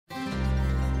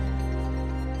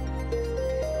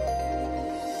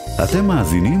אתם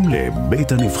מאזינים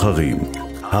לבית הנבחרים,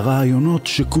 הרעיונות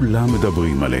שכולם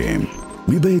מדברים עליהם,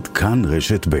 מבית כאן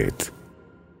רשת בית.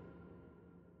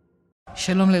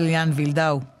 שלום לליאן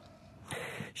וילדאו.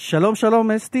 שלום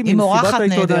שלום אסתי, עם אורחת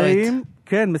נהדרת.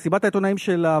 כן, מסיבת העיתונאים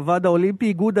של הוועד האולימפי,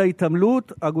 איגוד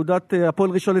ההתעמלות, אגודת הפועל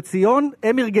ראשון לציון.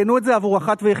 הם ארגנו את זה עבור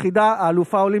אחת ויחידה,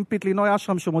 האלופה האולימפית לינוי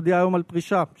אשרם, שמודיעה היום על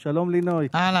פרישה. שלום לינוי.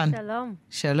 אהלן. שלום.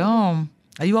 שלום.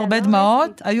 היו הרבה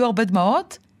דמעות? היו הרבה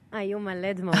דמעות? היו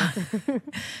מלא דמעות.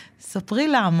 ספרי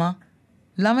למה.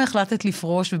 למה החלטת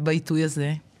לפרוש בעיתוי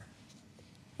הזה?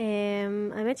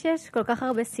 האמת שיש כל כך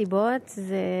הרבה סיבות.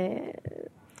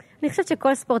 אני חושבת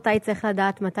שכל ספורטאי צריך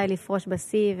לדעת מתי לפרוש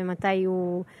בשיא ומתי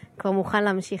הוא כבר מוכן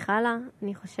להמשיך הלאה.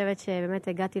 אני חושבת שבאמת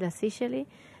הגעתי לשיא שלי,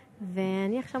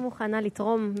 ואני עכשיו מוכנה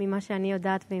לתרום ממה שאני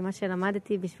יודעת וממה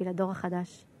שלמדתי בשביל הדור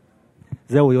החדש.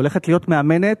 זהו, היא הולכת להיות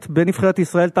מאמנת בנבחרת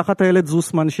ישראל תחת הילד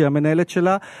זוסמן, שהיא המנהלת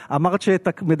שלה. אמרת שאת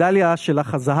המדליה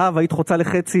שלך, הזהב, היית חוצה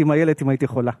לחצי עם הילד, אם היית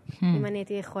יכולה. אם אני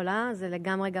הייתי יכולה, זה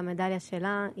לגמרי גם מדליה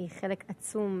שלה, היא חלק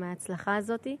עצום מההצלחה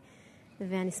הזאת,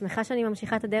 ואני שמחה שאני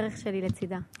ממשיכה את הדרך שלי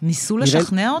לצידה. ניסו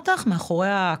לשכנע אותך מאחורי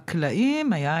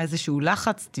הקלעים? היה איזשהו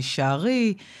לחץ,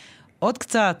 תישארי, עוד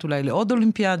קצת, אולי לעוד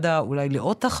אולימפיאדה, אולי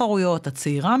לעוד תחרויות, את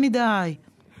צעירה מדי?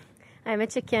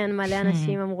 האמת שכן, מלא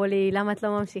אנשים אמרו לי, למה את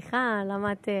לא ממשיכה?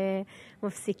 למה את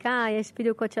מפסיקה? יש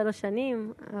בדיוק עוד 3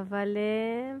 שנים, אבל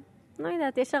לא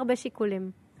יודעת, יש הרבה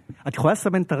שיקולים. את יכולה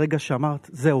לסמן את הרגע שאמרת,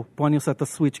 זהו, פה אני עושה את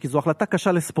הסוויץ', כי זו החלטה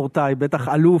קשה לספורטאי, בטח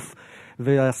אלוף,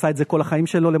 ועשה את זה כל החיים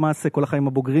שלו למעשה, כל החיים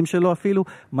הבוגרים שלו אפילו.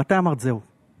 מתי אמרת זהו?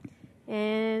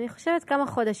 אני חושבת כמה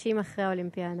חודשים אחרי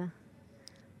האולימפיאדה.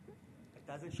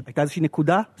 הייתה איזושהי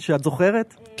נקודה שאת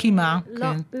זוכרת? כי מה?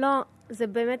 לא, זה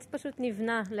באמת פשוט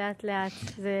נבנה לאט לאט.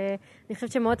 אני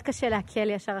חושבת שמאוד קשה להקל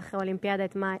ישר אחרי האולימפיאדה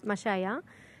את מה שהיה.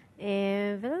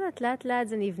 ולא יודעת, לאט לאט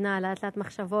זה נבנה, לאט לאט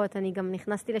מחשבות. אני גם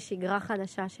נכנסתי לשגרה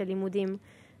חדשה של לימודים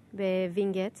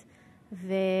בווינגט,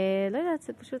 ולא יודעת,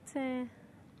 זה פשוט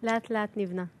לאט לאט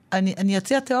נבנה. אני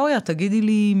אציע תיאוריה, תגידי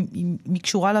לי אם היא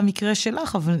קשורה למקרה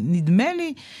שלך, אבל נדמה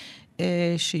לי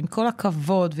שעם כל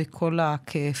הכבוד וכל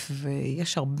הכיף,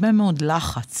 ויש הרבה מאוד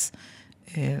לחץ,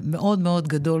 מאוד מאוד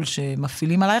גדול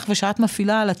שמפעילים עלייך, ושאת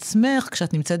מפעילה על עצמך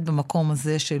כשאת נמצאת במקום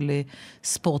הזה של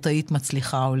ספורטאית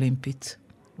מצליחה אולימפית.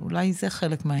 אולי זה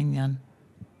חלק מהעניין.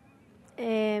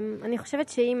 אני חושבת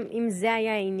שאם זה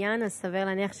היה העניין, אז סביר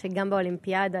להניח שגם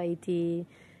באולימפיאדה הייתי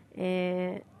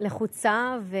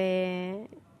לחוצה,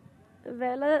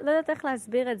 ולא יודעת איך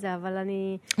להסביר את זה, אבל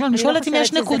אני לא שואלת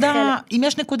אם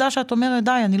יש נקודה שאת אומרת,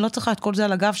 די, אני לא צריכה את כל זה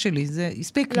על הגב שלי, זה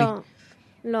הספיק לי.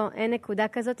 לא, אין נקודה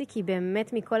כזאת, כי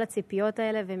באמת מכל הציפיות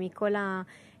האלה ומכל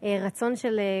הרצון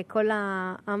של כל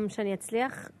העם שאני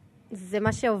אצליח, זה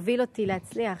מה שהוביל אותי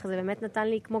להצליח. זה באמת נתן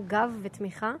לי כמו גב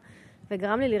ותמיכה,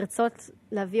 וגרם לי לרצות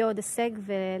להביא עוד הישג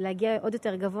ולהגיע עוד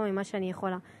יותר גבוה ממה שאני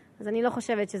יכולה. אז אני לא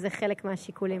חושבת שזה חלק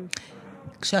מהשיקולים.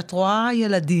 כשאת רואה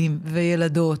ילדים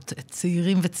וילדות,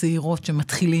 צעירים וצעירות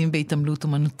שמתחילים בהתעמלות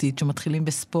אומנותית, שמתחילים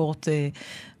בספורט,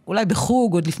 אולי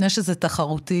בחוג, עוד לפני שזה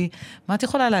תחרותי, מה את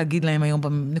יכולה להגיד להם היום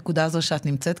בנקודה הזו שאת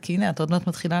נמצאת? כי הנה, את עוד מעט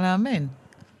מתחילה לאמן.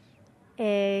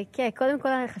 כן, קודם כל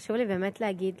חשוב לי באמת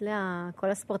להגיד לכל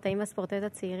הספורטאים והספורטאיות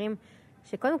הצעירים,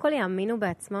 שקודם כל יאמינו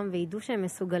בעצמם וידעו שהם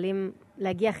מסוגלים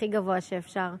להגיע הכי גבוה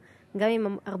שאפשר. גם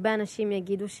אם הרבה אנשים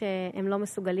יגידו שהם לא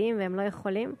מסוגלים והם לא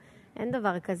יכולים, אין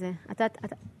דבר כזה.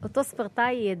 אותו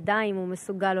ספורטאי ידע אם הוא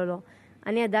מסוגל או לא.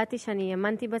 אני ידעתי שאני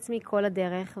האמנתי בעצמי כל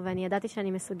הדרך, ואני ידעתי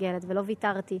שאני מסוגלת, ולא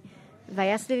ויתרתי.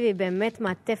 והיה סביבי באמת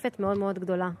מעטפת מאוד מאוד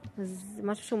גדולה. אז זה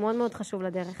משהו שהוא מאוד מאוד חשוב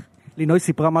לדרך. לינוי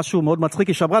סיפרה משהו מאוד מצחיק,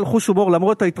 היא שברה על חוש הומור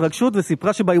למרות ההתרגשות,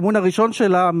 וסיפרה שבאימון הראשון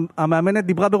שלה, המאמנת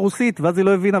דיברה ברוסית, ואז היא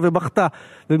לא הבינה ובכתה.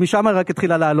 ומשם היא רק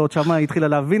התחילה לעלות, שם היא התחילה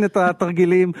להבין את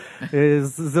התרגילים.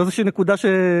 זו איזושהי נקודה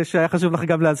שהיה חשוב לך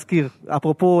גם להזכיר,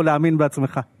 אפרופו להאמין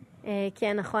בעצמך.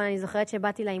 כן, נכון, אני זוכרת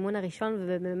שבאתי לאימון הראשון,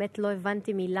 ובאמת לא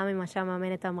הבנתי מילה ממה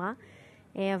שהמאמנת אמרה.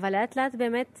 אבל לאט לאט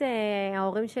באמת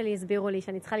ההורים שלי הסבירו לי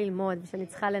שאני צריכה ללמוד, ושאני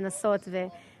צריכה לנסות,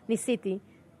 וניסיתי.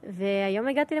 והיום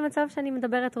הגעתי למצב שאני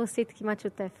מדברת רוסית כמעט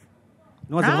שוטף.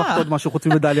 נו, אז הרווחת עוד משהו חוץ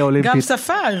ממדליה אולימפית. גם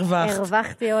שפה הרווחת.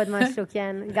 הרווחתי עוד משהו,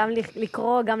 כן. גם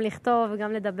לקרוא, גם לכתוב,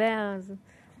 גם לדבר.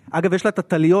 אגב, יש לה את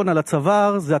הטליון על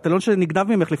הצוואר, זה הטליון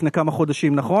שנגנב ממך לפני כמה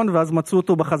חודשים, נכון? ואז מצאו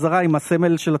אותו בחזרה עם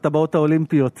הסמל של הטבעות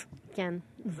האולימפיות. כן.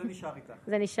 זה נשאר איתך.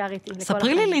 זה נשאר איתי.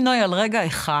 ספרי לי לינוי על רגע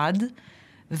אחד,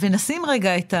 ונשים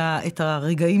רגע את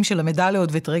הרגעים של המדליות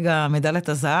ואת רגע מדליית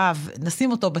הזהב,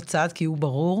 נשים אותו בצד כי הוא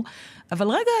ברור, אבל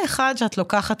רגע אחד שאת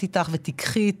לוקחת איתך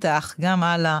ותיקחי איתך גם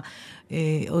הלאה,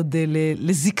 עוד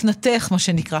לזקנתך, מה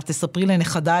שנקרא, תספרי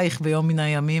לנכדייך ביום מן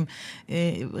הימים,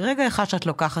 רגע אחד שאת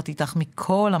לוקחת איתך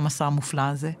מכל המסע המופלא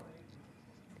הזה.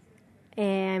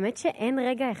 האמת שאין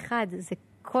רגע אחד, זה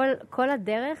כל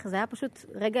הדרך, זה היה פשוט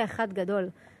רגע אחד גדול.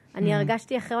 אני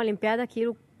הרגשתי אחרי האולימפיאדה,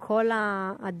 כאילו כל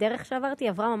הדרך שעברתי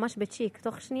עברה ממש בצ'יק.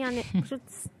 תוך שנייה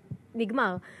פשוט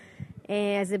נגמר.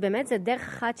 אז זה באמת, זה דרך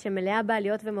אחת שמלאה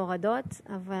בעליות ומורדות,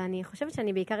 אבל אני חושבת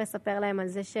שאני בעיקר אספר להם על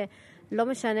זה שלא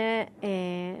משנה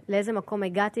לאיזה מקום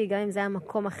הגעתי, גם אם זה היה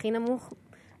המקום הכי נמוך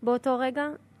באותו רגע,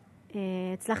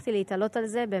 הצלחתי להתעלות על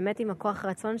זה באמת עם הכוח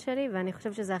רצון שלי, ואני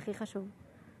חושבת שזה הכי חשוב.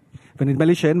 ונדמה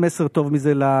לי שאין מסר טוב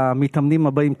מזה למתאמנים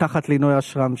הבאים תחת לינוי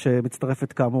אשרם,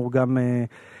 שמצטרפת כאמור גם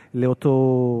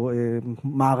לאותו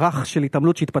מערך של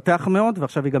התעמלות שהתפתח מאוד,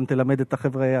 ועכשיו היא גם תלמד את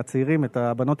החבר'ה הצעירים, את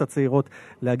הבנות הצעירות,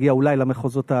 להגיע אולי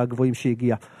למחוזות הגבוהים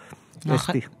שהגיעה.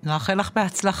 נאחל לך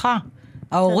בהצלחה.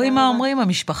 ההורים מה אומרים,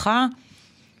 המשפחה?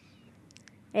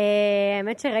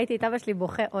 האמת שראיתי את אבא שלי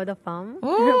בוכה עוד הפעם.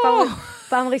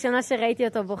 פעם ראשונה שראיתי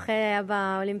אותו בוכה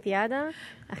באולימפיאדה,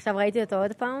 עכשיו ראיתי אותו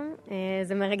עוד פעם.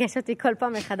 זה מרגש אותי כל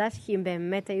פעם מחדש, כי הם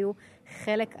באמת היו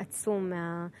חלק עצום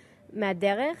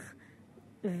מהדרך.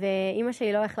 ואמא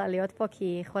שלי לא יכלה להיות פה כי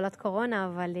היא חולת קורונה,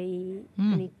 אבל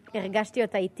אני הרגשתי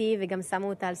אותה איתי, וגם שמו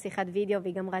אותה על שיחת וידאו,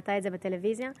 והיא גם ראתה את זה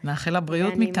בטלוויזיה. נאחל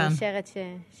לבריאות מכאן. ואני מאושרת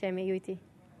שהם יהיו איתי.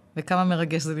 וכמה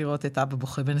מרגש זה לראות את אבא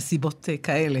בוכה בנסיבות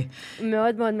כאלה.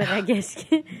 מאוד מאוד מרגש.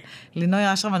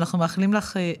 לינוי אשרם, אנחנו מאחלים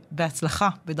לך בהצלחה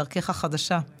בדרכך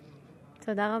החדשה.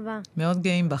 תודה רבה. מאוד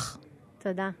גאים בך.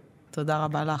 תודה. תודה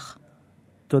רבה לך.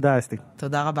 תודה, אסתי.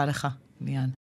 תודה רבה לך, ליאן.